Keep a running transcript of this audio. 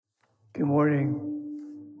Good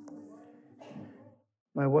morning.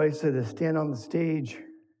 My wife said to stand on the stage,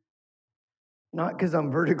 not because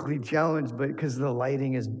I'm vertically challenged, but because the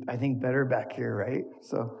lighting is, I think, better back here, right?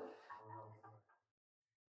 So,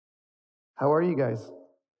 how are you guys?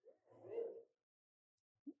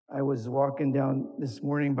 I was walking down this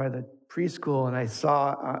morning by the preschool and I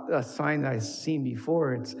saw a sign that I've seen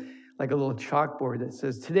before. It's like a little chalkboard that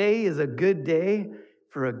says, "Today is a good day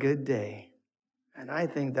for a good day." And I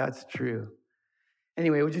think that's true.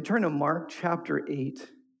 Anyway, would you turn to Mark chapter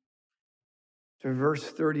 8 to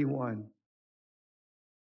verse 31?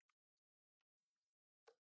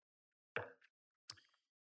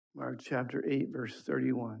 Mark chapter 8, verse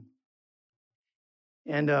 31.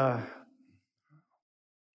 And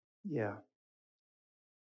yeah,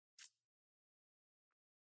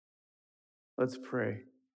 let's pray.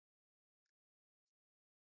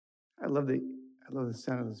 I love the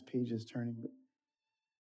sound of those pages turning. But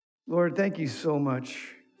Lord, thank you so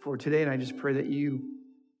much for today, and I just pray that you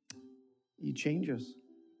change us.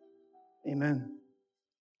 Amen.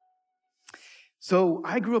 So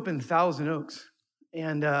I grew up in Thousand Oaks,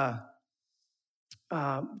 and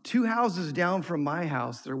 2 houses down from my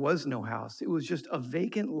house, there was no house. It was just a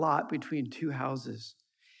vacant lot between 2 houses.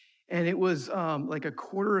 And it was like a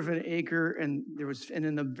quarter of an acre, and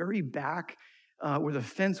in the very back, where the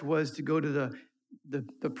fence was to go to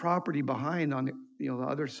the property behind on the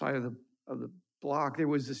other side of the block, there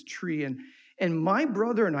was this tree, and my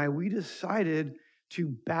brother and I, we decided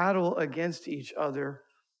to battle against each other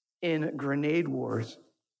in grenade wars,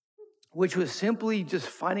 which was simply just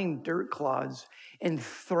finding dirt clods and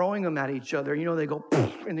throwing them at each other. They go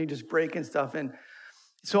and they just break and stuff. And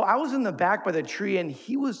so I was in the back by the tree, and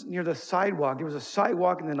he was near the sidewalk. There was a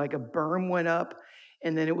sidewalk, and then like a berm went up,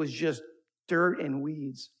 and then it was just dirt and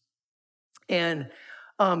weeds. And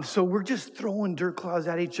so we're just throwing dirt clods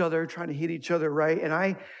at each other, trying to hit each other, right? And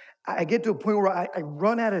I get to a point where I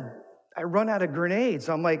run out of grenades.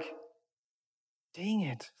 I'm like, dang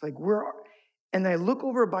it! Like and I look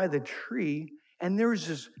over by the tree, and there's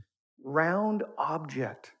this round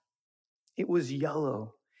object. It was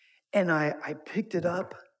yellow, and I picked it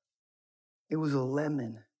up. It was a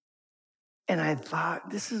lemon. And I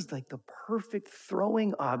thought, this is like the perfect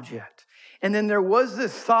throwing object. And then there was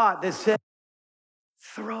this thought that said,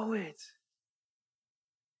 throw it.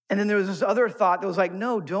 And then there was this other thought that was like,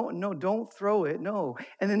 no, don't throw it, no.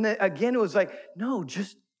 And then again, it was like, no,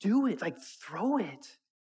 just do it, like throw it.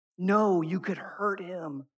 No, you could hurt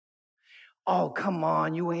him. Oh, come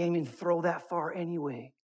on, you ain't even throw that far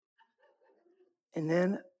anyway.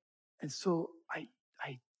 And so I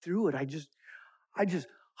threw it. I just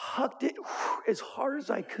hucked it as hard as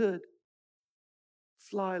I could.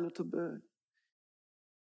 Fly, little bird.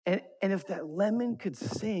 And if that lemon could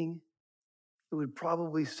sing, it would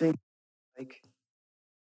probably sing like,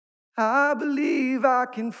 I believe I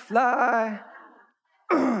can fly.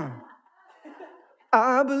 I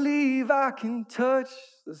believe I can touch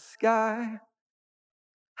the sky.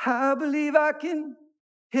 I believe I can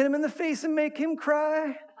hit him in the face and make him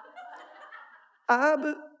cry.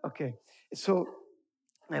 Okay, so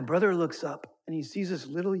my brother looks up and he sees this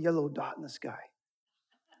little yellow dot in the sky.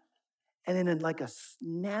 And then in like a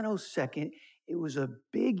nanosecond, it was a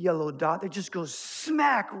big yellow dot that just goes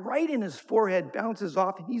smack right in his forehead, bounces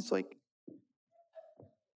off, and he's like,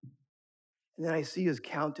 and then I see his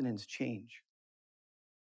countenance change.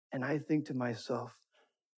 And I think to myself,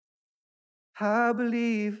 I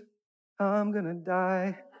believe I'm gonna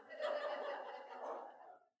die.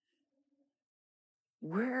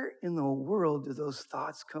 Where in the world do those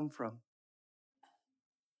thoughts come from?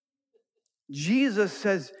 Jesus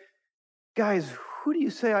says, guys, who do you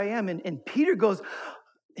say I am? And Peter goes,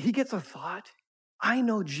 he gets a thought. I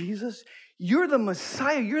know Jesus. You're the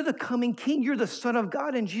Messiah. You're the coming King. You're the Son of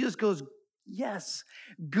God. And Jesus goes, yes,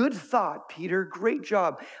 good thought, Peter. Great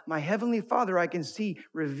job. My Heavenly Father, I can see,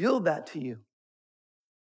 revealed that to you.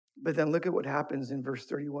 But then look at what happens in verse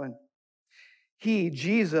 31. He,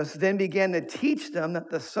 Jesus, then began to teach them that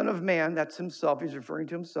the Son of Man, that's himself, he's referring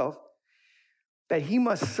to himself, that he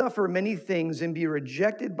must suffer many things and be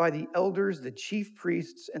rejected by the elders, the chief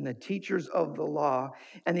priests, and the teachers of the law,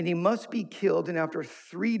 and that he must be killed and after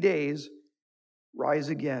 3 days rise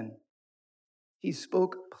again. He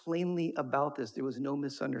spoke plainly about this. There was no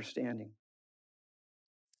misunderstanding.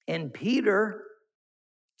 And Peter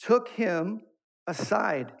took him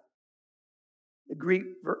aside.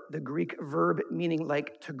 The Greek verb meaning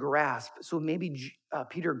like to grasp. So maybe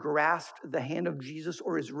Peter grasped the hand of Jesus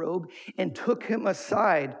or his robe and took him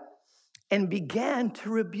aside and began to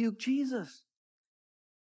rebuke Jesus.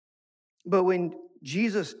 But when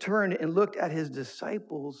Jesus turned and looked at his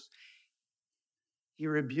disciples, he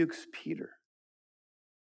rebukes Peter.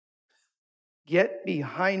 Get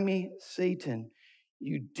behind me, Satan.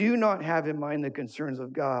 You do not have in mind the concerns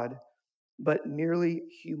of God, but merely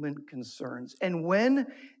human concerns. And when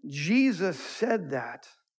Jesus said that,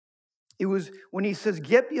 it was when he says,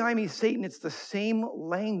 get behind me, Satan, it's the same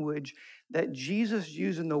language that Jesus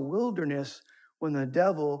used in the wilderness when the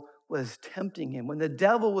devil was tempting him, when the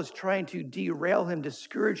devil was trying to derail him,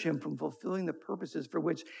 discourage him from fulfilling the purposes for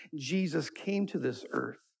which Jesus came to this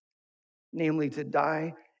earth, namely to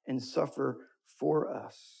die and suffer for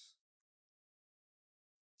us.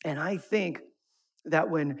 And I think that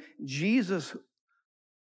when Jesus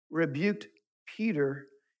rebuked Peter,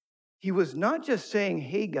 he was not just saying,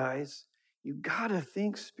 hey guys, you got to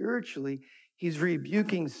think spiritually. He's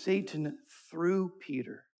rebuking Satan through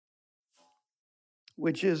Peter,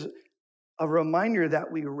 which is a reminder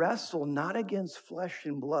that we wrestle not against flesh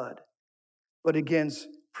and blood, but against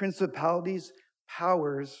principalities,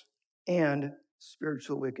 powers, and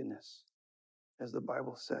spiritual wickedness, as the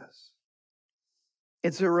Bible says.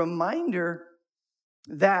 It's a reminder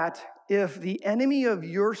that if the enemy of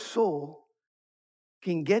your soul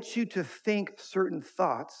can get you to think certain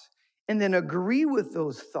thoughts and then agree with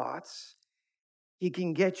those thoughts, he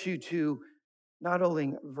can get you to not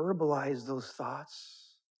only verbalize those thoughts,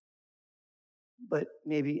 but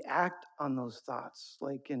maybe act on those thoughts,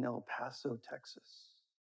 like in El Paso, Texas.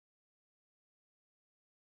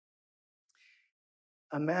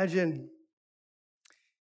 Imagine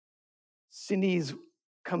Cindy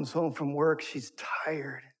comes home from work, she's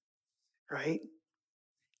tired, right?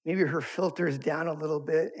 Maybe her filter is down a little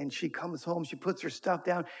bit, and she comes home, she puts her stuff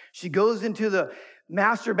down, she goes into the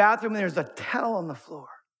master bathroom, and there's a towel on the floor.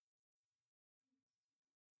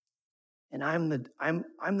 And I'm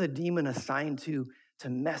the demon assigned to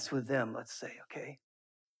mess with them, let's say, okay?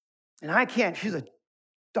 And I can't, she's a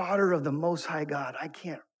daughter of the Most High God. I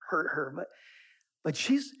can't hurt her, but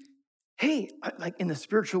she's, hey, like in the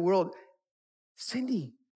spiritual world,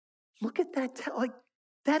 Cindy, look at that towel. Like,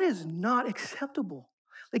 that is not acceptable.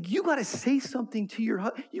 Like, you got to say something to your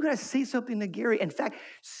husband. You got to say something to Gary. In fact,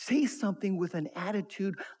 say something with an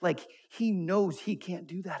attitude like he knows he can't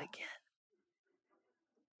do that again.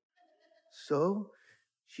 So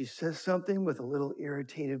she says something with a little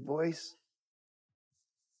irritated voice.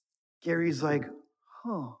 Gary's like,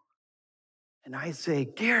 huh. And I say,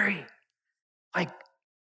 Gary, like,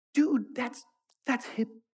 dude, that's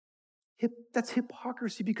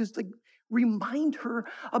hypocrisy, because like, remind her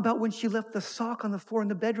about when she left the sock on the floor in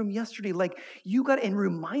the bedroom yesterday. Like, you got, and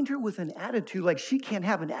remind her with an attitude, like she can't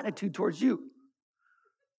have an attitude towards you.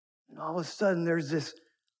 And all of a sudden there's this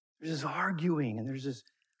arguing, and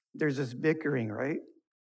there's this bickering, right?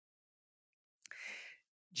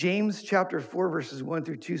 James chapter 4, verses 1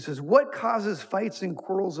 through 2 says, what causes fights and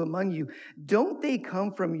quarrels among you? Don't they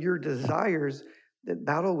come from your desires that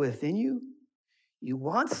battle within you? You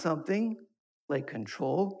want something like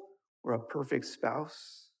control or a perfect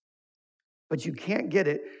spouse, but you can't get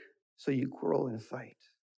it, so you quarrel and fight.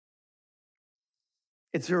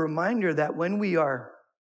 It's a reminder that when we are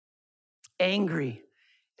angry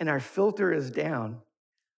and our filter is down,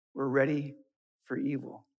 we're ready for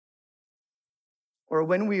evil. Or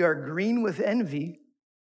when we are green with envy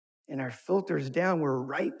and our filter is down, we're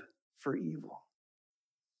ripe for evil.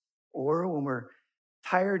 Or when we're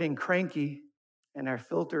tired and cranky and our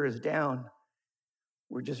filter is down,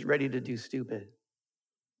 we're just ready to do stupid.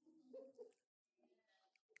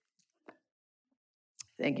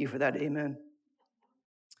 Thank you for that, amen.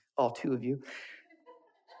 All two of you.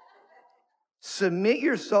 Submit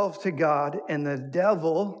yourself to God, and the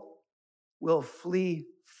devil will flee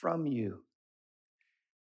from you.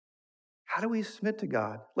 How do we submit to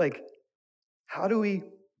God? Like, how do we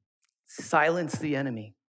silence the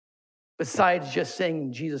enemy? Besides just saying,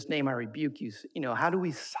 in Jesus' name, I rebuke you. You know, how do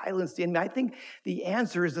we silence the enemy? I think the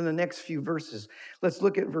answer is in the next few verses. Let's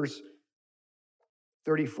look at verse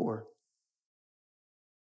 34.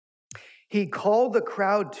 He called the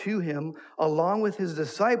crowd to him along with his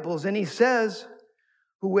disciples, and he says,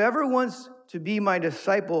 whoever wants to be my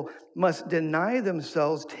disciple must deny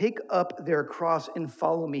themselves, take up their cross, and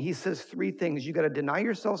follow me. He says three things. You got to deny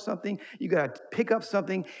yourself something, you got to pick up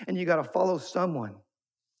something, and you got to follow someone.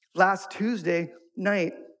 Last Tuesday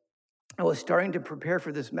night, I was starting to prepare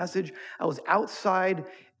for this message. I was outside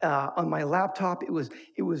on my laptop. It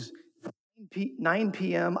was 9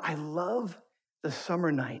 p.m. I love the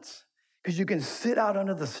summer nights because you can sit out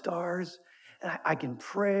under the stars, and I can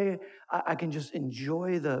pray. I can just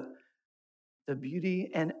enjoy the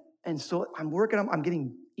beauty. And so I'm working on, I'm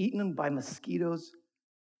getting eaten by mosquitoes.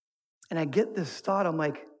 And I get this thought, I'm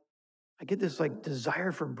like, I get this like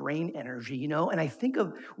desire for brain energy, you know? And I think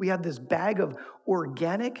of, we have this bag of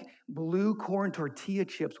organic blue corn tortilla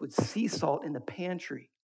chips with sea salt in the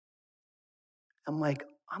pantry. I'm like,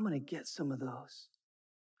 I'm gonna get some of those.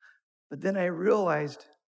 But then I realized,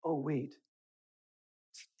 oh, wait,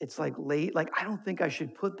 it's like late. Like, I don't think I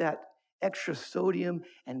should put that extra sodium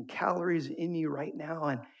and calories in me right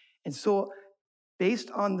now. And so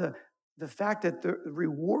based on the fact that the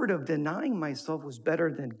reward of denying myself was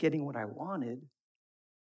better than getting what I wanted,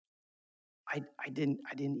 I didn't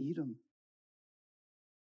eat them.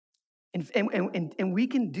 And we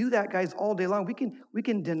can do that, guys, all day long. We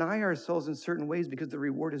can deny ourselves in certain ways because the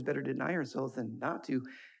reward is better to deny ourselves than not to.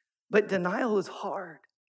 But denial is hard.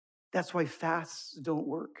 That's why fasts don't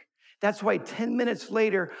work. That's why 10 minutes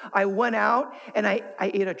later, I went out and I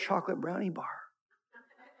ate a chocolate brownie bar.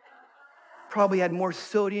 Probably had more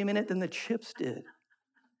sodium in it than the chips did.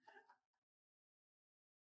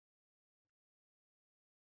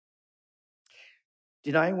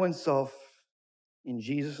 Denying oneself in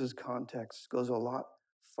Jesus' context goes a lot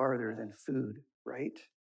farther than food, right?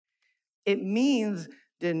 It means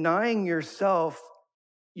denying yourself.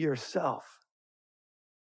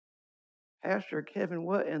 Pastor Kevin,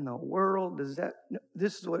 what in the world does that?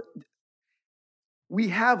 This is what we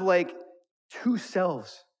have, like two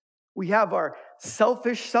selves. We have our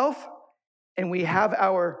selfish self and we have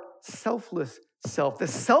our selfless self. The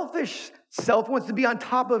selfish self wants to be on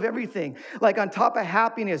top of everything, like on top of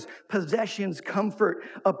happiness, possessions, comfort,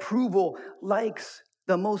 approval, likes,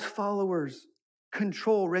 the most followers,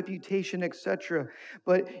 control, reputation, etc.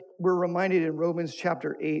 But we're reminded in Romans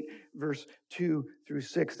chapter 8, verse 2 through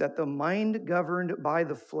 6, that the mind governed by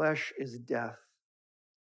the flesh is death.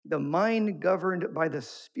 The mind governed by the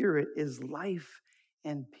Spirit is life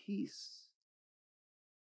and peace.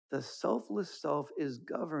 The selfless self is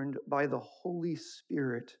governed by the Holy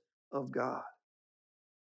Spirit of God.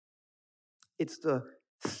 It's the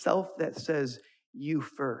self that says, you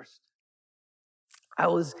first.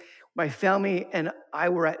 My family and I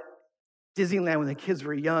were at Disneyland when the kids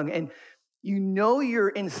were young, and you know you're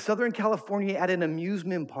in Southern California at an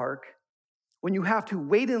amusement park when you have to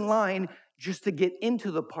wait in line just to get into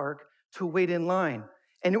the park to wait in line.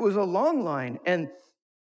 And it was a long line, and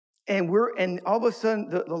all of a sudden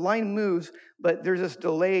the line moves, but there's this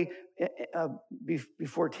delay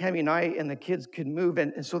before Tammy and I and the kids could move,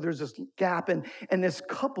 and so there's this gap, and this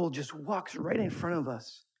couple just walks right in front of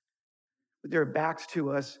us with their backs to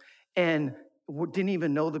us, and didn't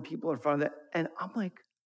even know the people in front of that. And I'm like,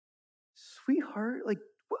 sweetheart, like,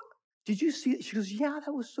 what? Did you see it? She goes, yeah,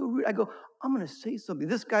 that was so rude. I go, I'm going to say something.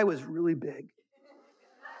 This guy was really big.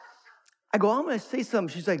 I go, I'm going to say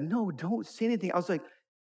something. She's like, no, don't say anything. I was like,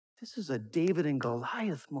 this is a David and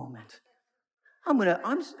Goliath moment. I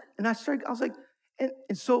was like,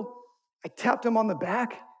 and so I tapped him on the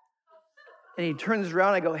back, and he turns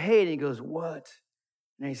around. I go, hey, and he goes, what?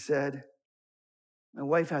 And I said, my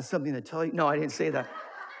wife has something to tell you. No, I didn't say that.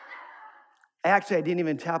 I didn't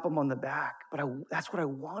even tap him on the back, but that's what I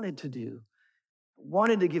wanted to do. I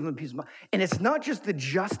wanted to give him a peace of mind. And it's not just the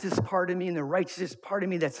justice part of me and the righteous part of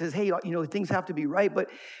me that says, hey, things have to be right, but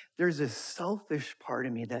there's a selfish part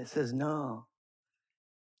of me that says, no,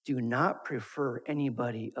 do not prefer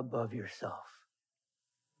anybody above yourself.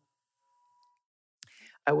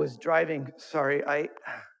 I was driving,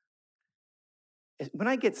 when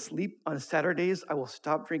I get sleep on Saturdays, I will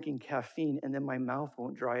stop drinking caffeine and then my mouth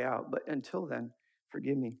won't dry out. But until then,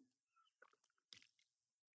 forgive me.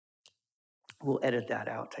 We'll edit that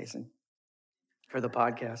out, Tyson, for the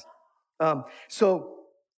podcast. So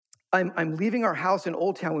I'm leaving our house in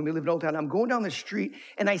Old Town when we lived in Old Town. I'm going down the street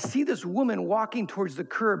and I see this woman walking towards the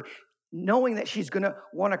curb, knowing that she's going to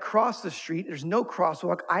want to cross the street. There's no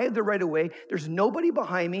crosswalk. I have the right of way. There's nobody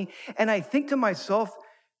behind me. And I think to myself,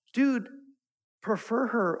 dude, prefer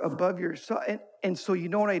her above yourself. And so you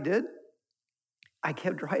know what I did? I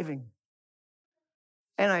kept driving.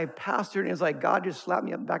 And I passed her, and it's like God just slapped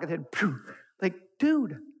me on the back of the head. Like,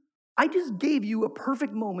 dude, I just gave you a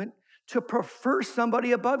perfect moment to prefer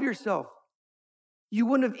somebody above yourself. You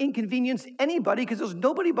wouldn't have inconvenienced anybody because there's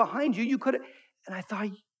nobody behind you. You could have, and I thought,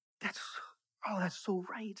 that's so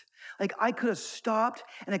right. Like, I could have stopped,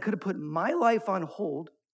 and I could have put my life on hold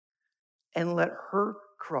and let her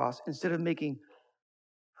cross instead of making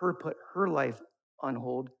her put her life on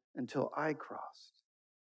hold until I crossed.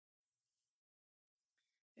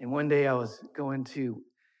 And one day I was going to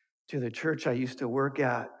the church I used to work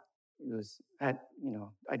at. It was I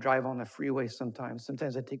drive on the freeway sometimes.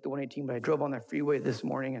 Sometimes I take the 118, but I drove on the freeway this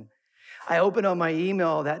morning, and I opened up my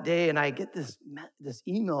email that day, and I get this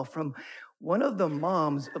email from one of the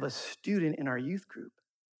moms of a student in our youth group.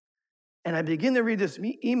 And I begin to read this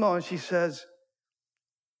email, and she says,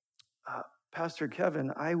 Pastor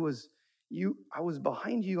Kevin, I was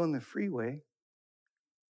behind you on the freeway.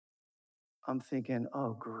 I'm thinking,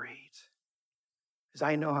 oh, great, because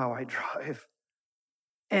I know how I drive.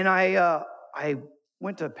 And I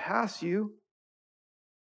went to pass you.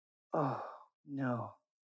 Oh, no.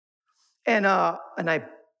 And I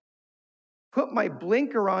put my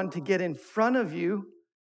blinker on to get in front of you.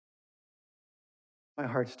 My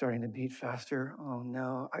heart's starting to beat faster. Oh,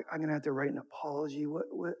 no. I'm going to have to write an apology.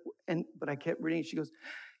 But I kept reading. She goes,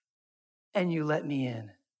 and you let me in.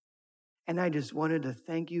 And I just wanted to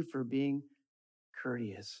thank you for being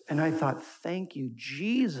courteous. And I thought, thank you,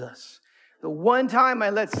 Jesus. The one time I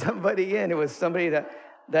let somebody in, it was somebody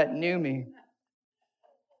that knew me.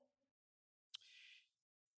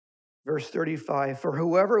 Verse 35, for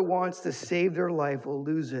whoever wants to save their life will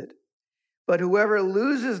lose it. But whoever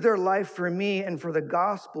loses their life for me and for the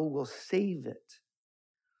gospel will save it.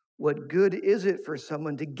 What good is it for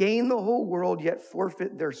someone to gain the whole world yet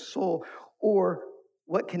forfeit their soul? Or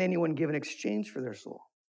what can anyone give in exchange for their soul?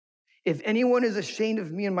 If anyone is ashamed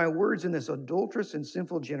of me and my words in this adulterous and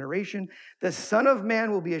sinful generation, the Son of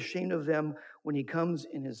Man will be ashamed of them when he comes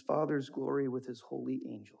in his Father's glory with his holy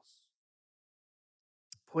angels.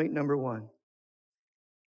 Point number 1.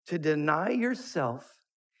 To deny yourself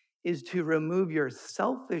is to remove your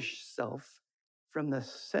selfish self from the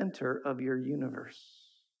center of your universe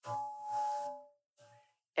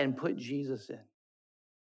and put Jesus in.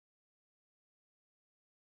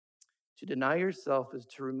 To deny yourself is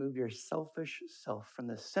to remove your selfish self from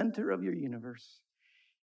the center of your universe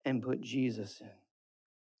and put Jesus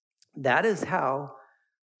in. That is how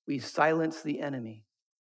we silence the enemy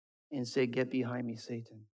and say, get behind me,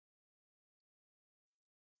 Satan.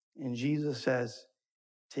 And Jesus says,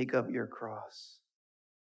 take up your cross.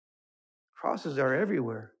 Crosses are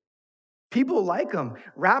everywhere. People like them.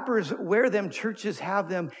 Rappers wear them. Churches have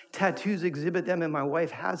them. Tattoos exhibit them. And my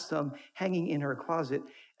wife has some hanging in her closet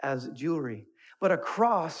as jewelry. But a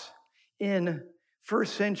cross in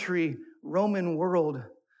first century Roman world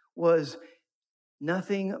was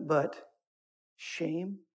nothing but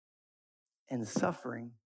shame and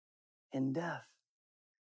suffering and death.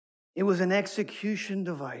 It was an execution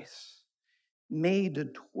device made to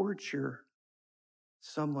torture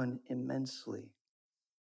someone immensely.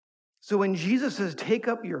 So when Jesus says, take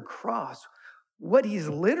up your cross, what he's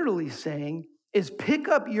literally saying is pick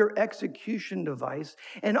up your execution device,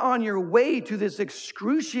 and on your way to this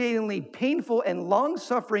excruciatingly painful and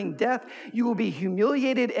long-suffering death, you will be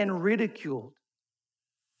humiliated and ridiculed.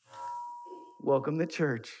 Welcome to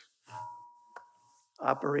church.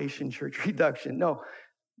 Operation Church Reduction. No,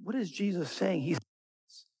 what is Jesus saying?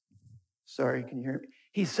 Sorry, can you hear me?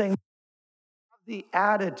 He's saying the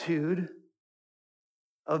attitude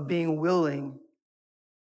of being willing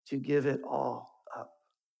to give it all up.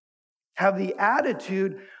 Have the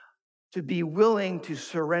attitude to be willing to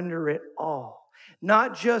surrender it all.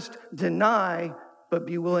 Not just deny, but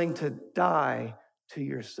be willing to die to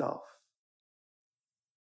yourself.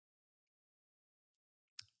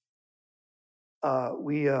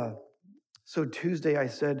 So Tuesday I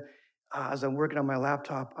said, as I'm working on my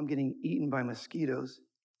laptop, I'm getting eaten by mosquitoes.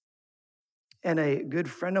 And a good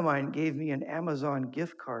friend of mine gave me an Amazon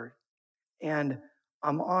gift card. And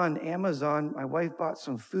I'm on Amazon. My wife bought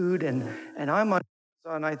some food, and I'm on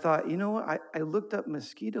Amazon. I thought, you know what? I looked up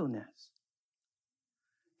mosquito nets.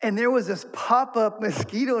 And there was this pop-up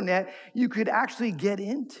mosquito net you could actually get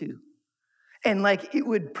into. And like it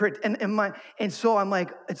would, and so I'm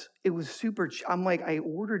like, it was super, I'm like, I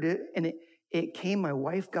ordered it, and it came, my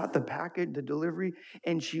wife got the package, the delivery,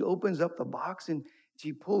 and she opens up the box, and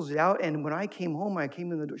she pulls it out, and when I came home, I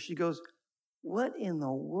came in the door, she goes, what in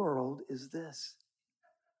the world is this?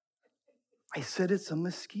 I said, it's a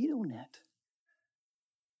mosquito net.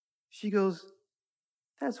 She goes,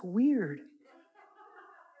 that's weird.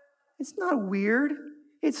 It's not weird.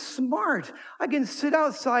 It's smart. I can sit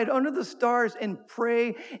outside under the stars and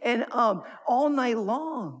pray and all night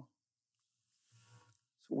long.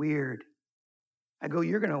 It's weird. I go,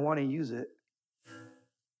 you're going to want to use it.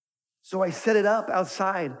 So I set it up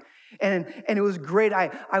outside, and it was great.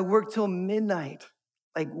 I worked till midnight,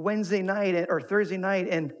 like Wednesday night or Thursday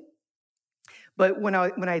night, but when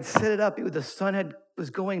I'd set it up, the sun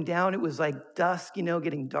was going down. It was like dusk,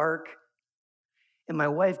 getting dark. And my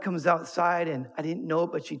wife comes outside, and I didn't know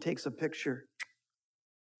it, but she takes a picture.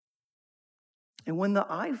 And when the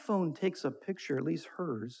iPhone takes a picture, at least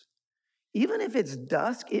hers, even if it's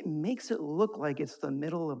dusk, it makes it look like it's the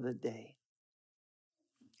middle of the day.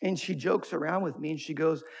 And she jokes around with me, and she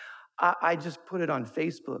goes, I just put it on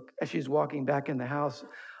Facebook as she's walking back in the house.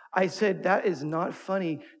 I said, that is not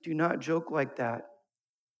funny. Do not joke like that.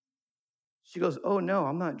 She goes, oh no,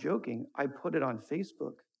 I'm not joking. I put it on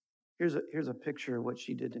Facebook. Here's a picture of what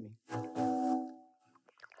she did to me.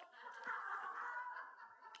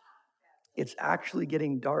 It's actually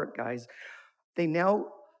getting dark, guys.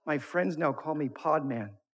 My friends now call me Podman.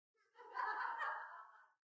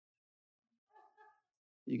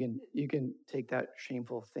 You can take that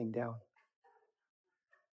shameful thing down.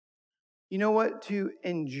 You know what? To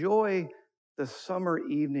enjoy the summer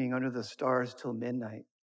evening under the stars till midnight,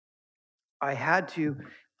 I had to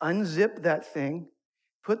unzip that thing,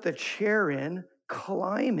 put the chair in,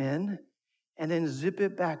 climb in, and then zip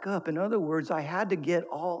it back up. In other words, I had to get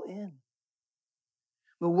all in.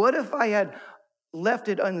 But what if I had left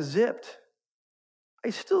it unzipped? I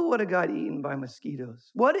still would have got eaten by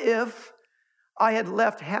mosquitoes. What if I had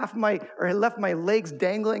left my legs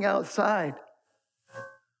dangling outside?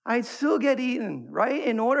 I'd still get eaten, right?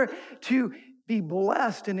 In order to be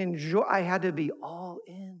blessed and enjoy, I had to be all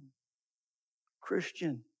in.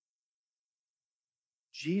 Christian,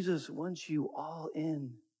 Jesus wants you all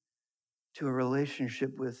in to a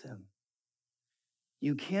relationship with him.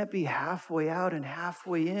 You can't be halfway out and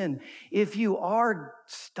halfway in. If you are,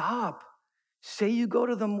 stop. Say you go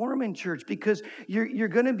to the Mormon church, because you're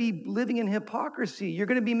going to be living in hypocrisy. You're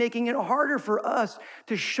going to be making it harder for us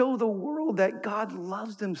to show the world that God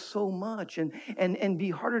loves them so much, and be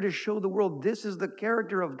harder to show the world this is the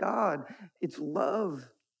character of God. It's love.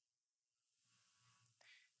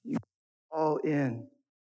 You all in.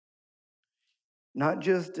 Not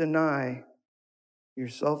just deny your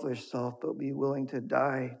selfish self, but be willing to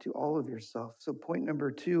die to all of yourself. So point number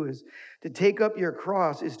 2 is to take up your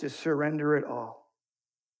cross is to surrender it all.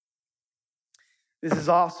 This is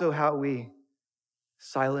also how we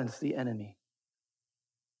silence the enemy.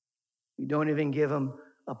 We don't even give him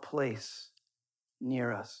a place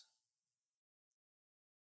near us.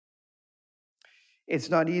 It's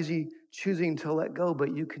not easy choosing to let go,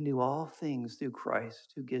 but you can do all things through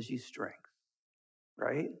Christ who gives you strength,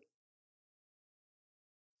 right?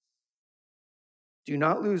 Do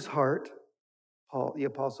not lose heart, the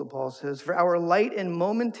Apostle Paul says, for our light and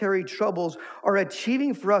momentary troubles are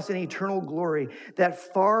achieving for us an eternal glory that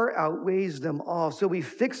far outweighs them all. So we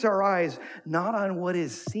fix our eyes not on what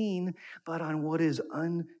is seen, but on what is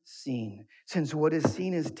unseen. Since what is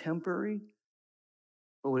seen is temporary,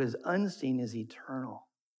 but what is unseen is eternal,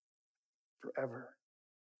 forever.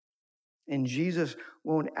 And Jesus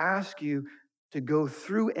won't ask you to go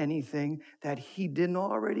through anything that he didn't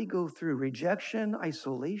already go through. Rejection,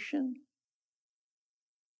 isolation.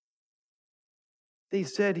 They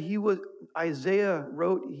said Isaiah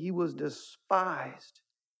wrote, he was despised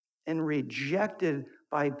and rejected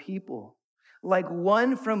by people. Like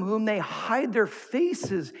one from whom they hide their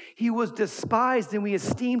faces, he was despised and we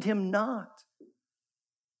esteemed him not.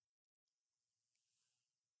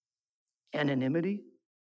 Anonymity.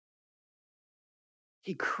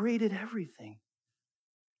 He created everything.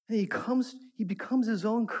 And he becomes his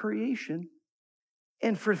own creation.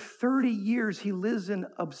 And for 30 years, he lives in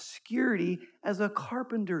obscurity as a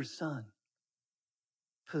carpenter's son.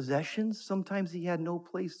 Possessions, sometimes he had no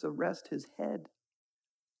place to rest his head.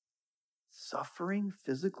 Suffering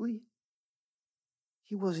physically.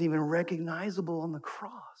 He wasn't even recognizable on the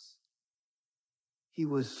cross. He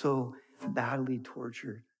was so badly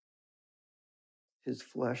tortured. His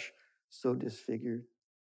flesh so disfigured.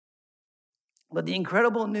 But the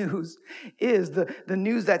incredible news is the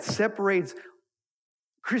news that separates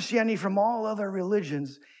Christianity from all other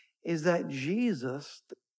religions is that Jesus,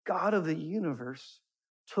 the God of the universe,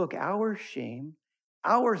 took our shame,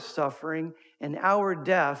 our suffering, and our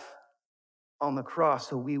death on the cross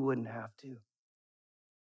so we wouldn't have to.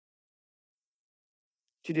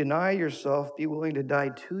 To deny yourself, be willing to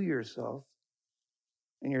die to yourself,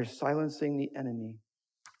 and you're silencing the enemy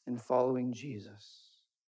and following Jesus.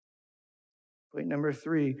 Point number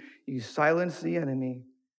 3, you silence the enemy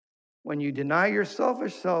when you deny your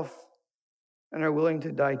selfish self and are willing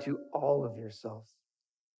to die to all of yourself.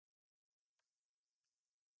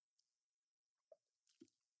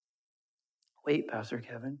 Wait, Pastor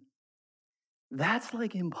Kevin, that's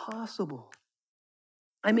like impossible.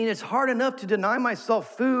 I mean, it's hard enough to deny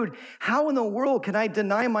myself food. How in the world can I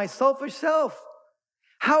deny my selfish self?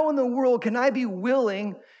 How in the world can I be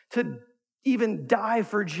willing to even die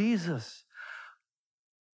for Jesus?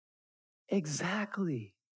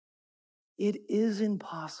 Exactly. It is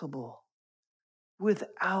impossible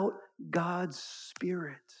without God's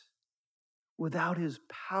Spirit, without his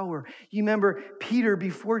power. You remember Peter,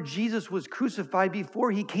 before Jesus was crucified,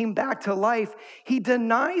 before he came back to life, he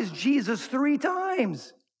denies Jesus 3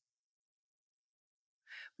 times.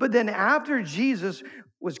 But then after Jesus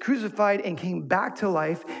was crucified and came back to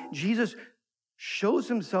life, Jesus shows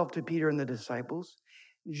himself to Peter and the disciples.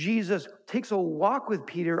 Jesus takes a walk with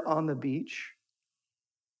Peter on the beach,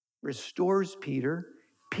 restores Peter.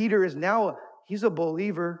 Peter is now, he's a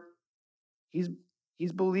believer. He's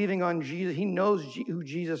believing on Jesus. He knows who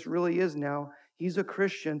Jesus really is now. He's a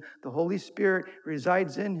Christian. The Holy Spirit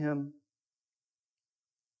resides in him.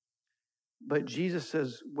 But Jesus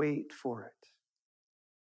says, wait for it.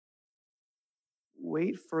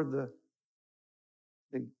 Wait for the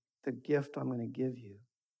gift I'm going to give you.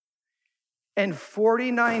 And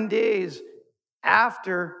 49 days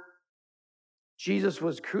after Jesus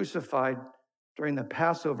was crucified during the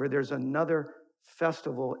Passover, there's another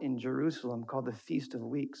festival in Jerusalem called the Feast of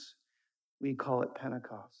Weeks. We call it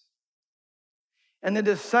Pentecost. And the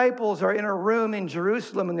disciples are in a room in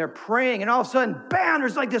Jerusalem and they're praying, and all of a sudden, bam,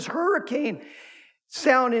 there's like this hurricane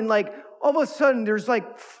sounding, like all of a sudden there's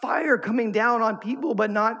like fire coming down on people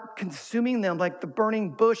but not consuming them, like the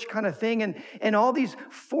burning bush kind of thing. And all these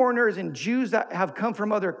foreigners and Jews that have come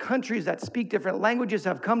from other countries that speak different languages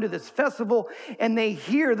have come to this festival, and they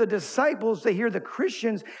hear the disciples, they hear the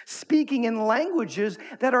Christians speaking in languages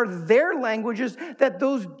that are their languages that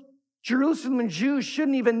those Jerusalem Jews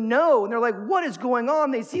shouldn't even know. And they're like, what is going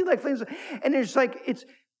on? They see like flames. And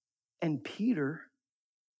and Peter,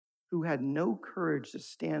 who had no courage to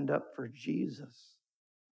stand up for Jesus,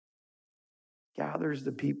 gathers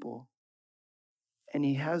the people. And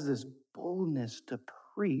he has this boldness to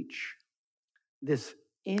preach this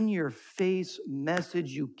in-your-face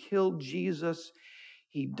message. You killed Jesus.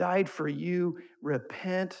 He died for you.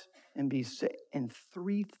 Repent and be saved. And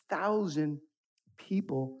 3,000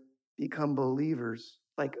 people become believers,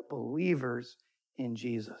 like believers in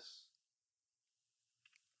Jesus,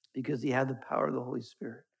 because he had the power of the Holy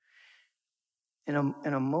Spirit. In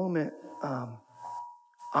a moment,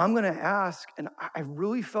 I'm going to ask, and I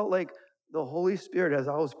really felt like the Holy Spirit, as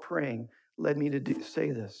I was praying, led me to say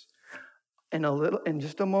this. In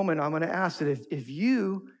just a moment, I'm going to ask that if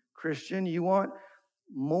you, Christian, you want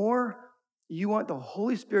the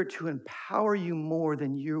Holy Spirit to empower you more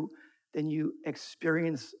than you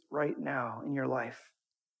experience right now in your life.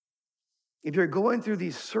 If you're going through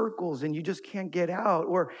these circles and you just can't get out,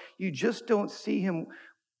 or you just don't see him,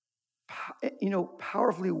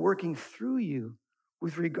 powerfully working through you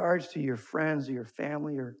with regards to your friends or your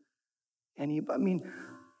family or I'm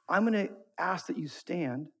going to ask that you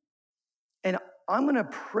stand, and I'm going to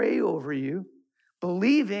pray over you,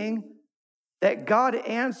 believing that God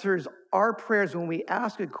answers our prayers when we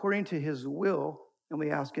ask according to his will and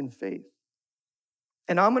we ask in faith.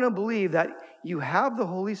 And I'm going to believe that you have the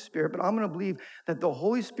Holy Spirit, but I'm going to believe that the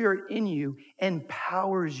Holy Spirit in you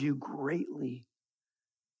empowers you greatly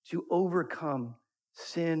to overcome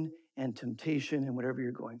sin and temptation and whatever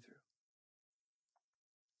you're going through.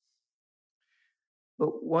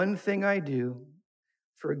 But one thing I do,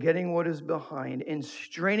 forgetting what is behind and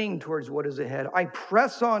straining towards what is ahead, I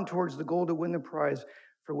press on towards the goal to win the prize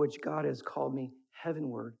for which God has called me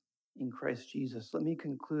heavenward in Christ Jesus. Let me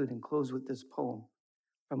conclude and close with this poem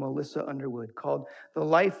from Alyssa Underwood called The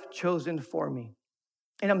Life Chosen for Me.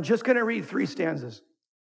 And I'm just going to read 3 stanzas.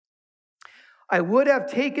 I would have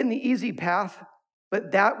taken the easy path,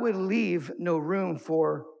 but that would leave no room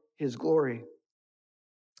for his glory.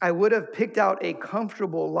 I would have picked out a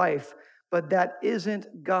comfortable life, but that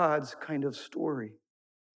isn't God's kind of story.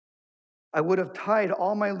 I would have tied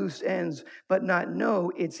all my loose ends, but not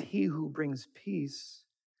know it's he who brings peace.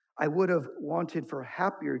 I would have wanted for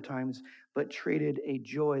happier times, but traded a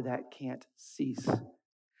joy that can't cease.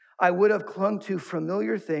 I would have clung to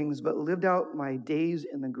familiar things, but lived out my days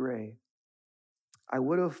in the gray. I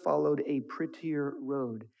would have followed a prettier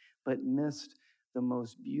road, but missed the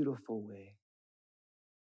most beautiful way.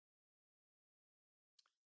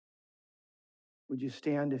 Would you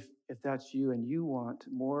stand if that's you and you want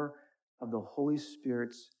more of the Holy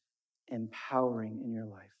Spirit's empowering in your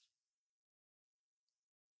life?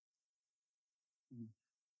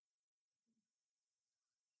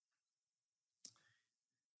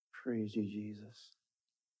 Praise you, Jesus.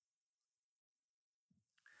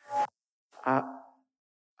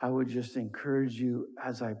 I would just encourage you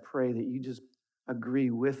as I pray that you just agree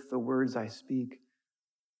with the words I speak.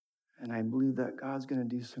 And I believe that God's going to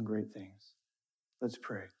do some great things. Let's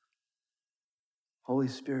pray. Holy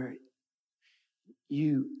Spirit,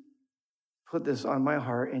 you put this on my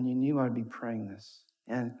heart and you knew I'd be praying this.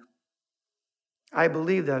 And I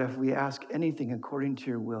believe that if we ask anything according to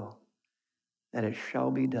your will, that it shall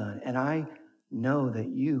be done. And I know that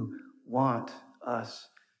you want us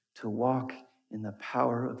to walk in the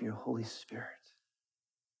power of your Holy Spirit.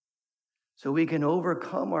 so we can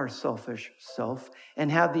overcome our selfish self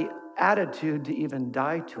and have the attitude to even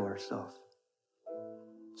die to ourselves.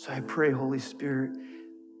 So I pray, Holy Spirit,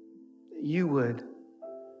 that you would,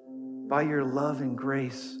 by your love and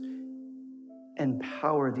grace,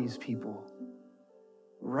 empower these people.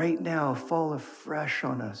 Right now, fall afresh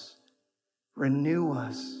on us. Renew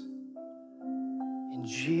us. In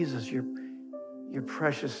Jesus, your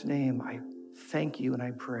precious name, I thank you and I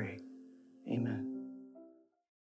pray. Amen.